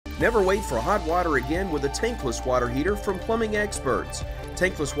Never wait for hot water again with a tankless water heater from Plumbing Experts.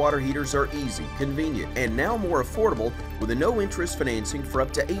 Tankless water heaters are easy, convenient, and now more affordable with a no-interest financing for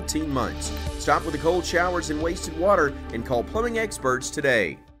up to 18 months. Stop with the cold showers and wasted water and call Plumbing Experts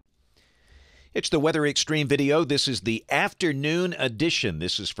today. It's the Weather Xtreme video. This is the afternoon edition.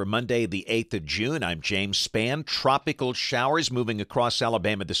 This is for Monday, the 8th of June. I'm James Spann. Tropical showers moving across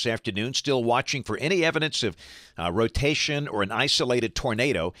Alabama this afternoon. Still watching for any evidence of rotation or an isolated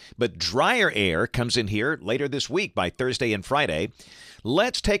tornado. But drier air comes in here later this week by Thursday and Friday.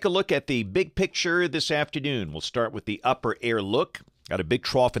 Let's take a look at the big picture this afternoon. We'll start with the upper air look. Got a big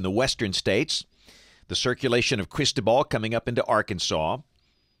trough in the western states. The circulation of Cristobal coming up into Arkansas.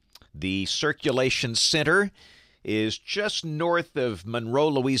 The circulation center is just north of Monroe,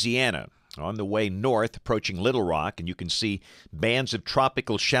 Louisiana, on the way north, approaching Little Rock, and you can see bands of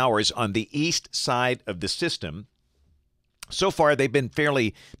tropical showers on the east side of the system. So far, they've been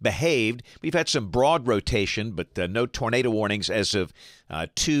fairly behaved. We've had some broad rotation, but no tornado warnings as of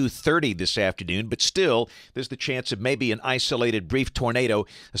 2:30 this afternoon. But still, there's the chance of maybe an isolated brief tornado,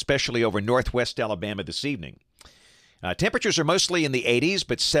 especially over northwest Alabama this evening. Temperatures are mostly in the 80s,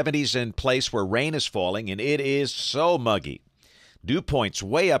 but 70s in place where rain is falling, and it is so muggy. Dew points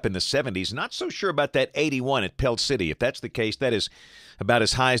way up in the 70s. Not so sure about that 81 at Pell City. If that's the case, that is about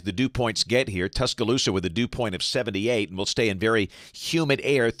as high as the dew points get here. Tuscaloosa with a dew point of 78, and will stay in very humid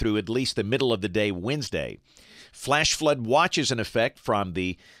air through at least the middle of the day Wednesday. Flash flood watches in effect from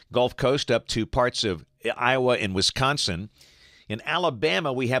the Gulf Coast up to parts of Iowa and Wisconsin. In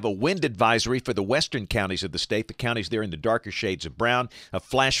Alabama, we have a wind advisory for the western counties of the state, the counties there in the darker shades of brown, a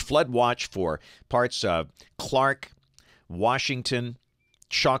flash flood watch for parts of Clark, Washington,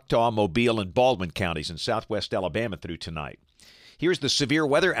 Choctaw, Mobile, and Baldwin counties in southwest Alabama through tonight. Here's the severe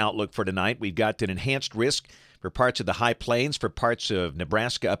weather outlook for tonight. We've got an enhanced risk for parts of the high plains, for parts of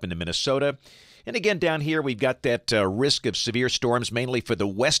Nebraska up into Minnesota. And again, down here, we've got that risk of severe storms, mainly for the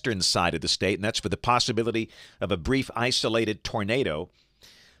western side of the state, and that's for the possibility of a brief isolated tornado.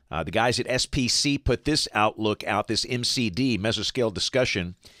 The guys at SPC put this outlook out, this MCD, mesoscale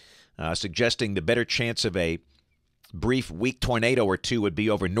discussion, suggesting the better chance of a brief weak tornado or two would be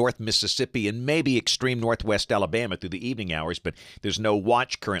over North Mississippi and maybe extreme northwest Alabama through the evening hours, but there's no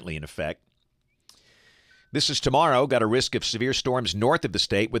watch currently in effect. This is tomorrow. Got a risk of severe storms north of the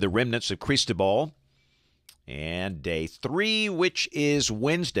state with the remnants of Cristobal. And day 3, which is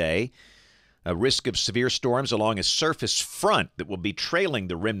Wednesday, a risk of severe storms along a surface front that will be trailing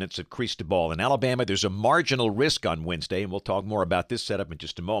the remnants of Cristobal. In Alabama, there's a marginal risk on Wednesday, and we'll talk more about this setup in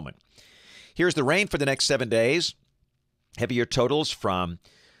just a moment. Here's the rain for the next 7 days. Heavier totals from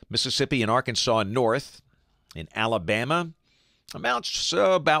Mississippi and Arkansas north. In Alabama, amounts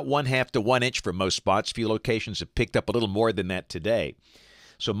about 1/2 to 1 inch for most spots. Few locations have picked up a little more than that today.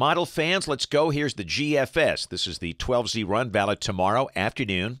 So model fans, let's go. Here's the GFS. This is the 12Z run, valid tomorrow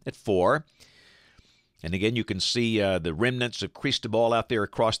afternoon at 4. And again, you can see the remnants of Cristobal out there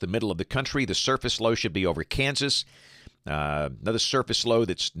across the middle of the country. The surface low should be over Kansas. Another surface low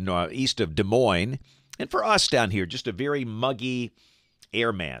that's east of Des Moines. And for us down here, just a very muggy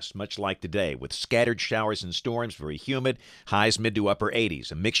air mass, much like today, with scattered showers and storms, very humid, highs mid to upper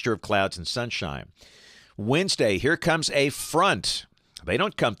 80s, a mixture of clouds and sunshine. Wednesday, here comes a front. They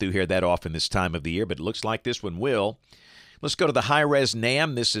don't come through here that often this time of the year, but it looks like this one will. Let's go to the high-res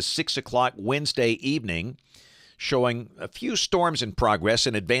NAM. This is 6 o'clock Wednesday evening, showing a few storms in progress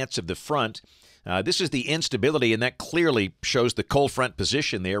in advance of the front. This is the instability, and that clearly shows the cold front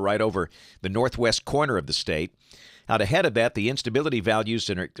position there right over the northwest corner of the state. Out ahead of that, the instability values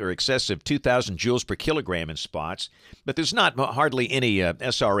are excessive 2,000 joules per kilogram in spots, but there's hardly any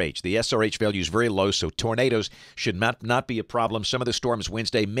SRH. The SRH value is very low, so tornadoes should not be a problem. Some of the storms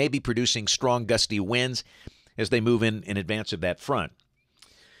Wednesday may be producing strong gusty winds as they move in advance of that front.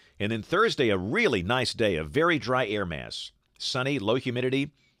 And then Thursday, a really nice day, a very dry air mass. Sunny, low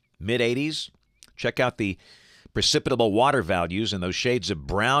humidity, mid-80s. Check out the precipitable water values in those shades of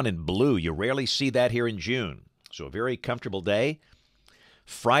brown and blue. You rarely see that here in June. So a very comfortable day.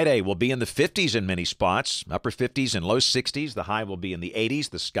 Friday will be in the 50s in many spots, upper 50s and low 60s. The high will be in the 80s.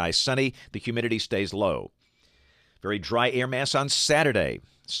 The sky's sunny. The humidity stays low. Very dry air mass on Saturday.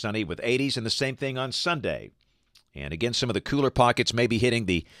 Sunny with 80s, and the same thing on Sunday. And again, some of the cooler pockets may be hitting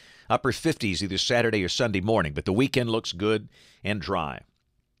the upper 50s either Saturday or Sunday morning, but the weekend looks good and dry.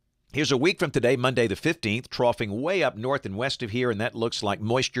 Here's a week from today, Monday the 15th, troughing way up north and west of here, and that looks like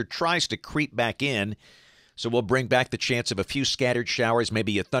moisture tries to creep back in. So we'll bring back the chance of a few scattered showers,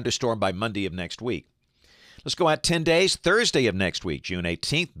 maybe a thunderstorm by Monday of next week. Let's go out 10 days, Thursday of next week, June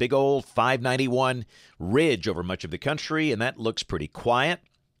 18th. Big old 591 ridge over much of the country, and that looks pretty quiet.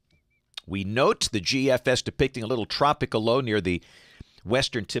 We note the GFS depicting a little tropical low near the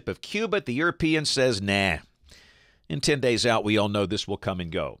western tip of Cuba. The European says, nah. In 10 days out, we all know this will come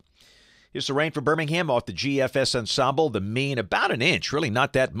and go. Here's the rain for Birmingham off the GFS ensemble. The mean about an inch, really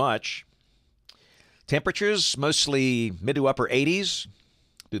not that much. Temperatures mostly mid to upper 80s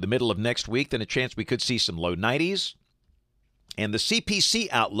through the middle of next week. Then a chance we could see some low 90s. And the CPC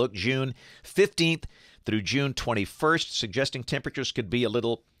outlook, June 15th through June 21st, suggesting temperatures could be a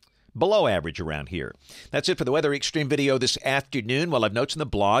little below average around here. That's it for the Weather Xtreme video this afternoon. We'll have notes in the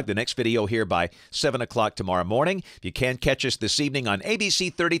blog. The next video here by 7 o'clock tomorrow morning. You can catch us this evening on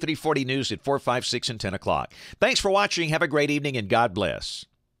ABC 3340 News at 4, 5, 6, and 10 o'clock. Thanks for watching. Have a great evening, and God bless.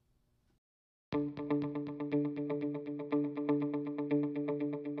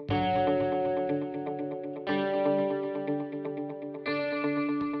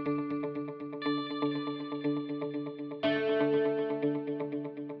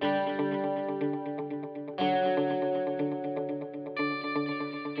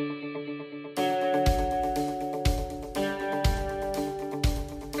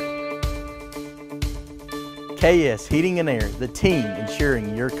 KS Heating and Air, the team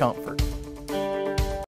ensuring your comfort.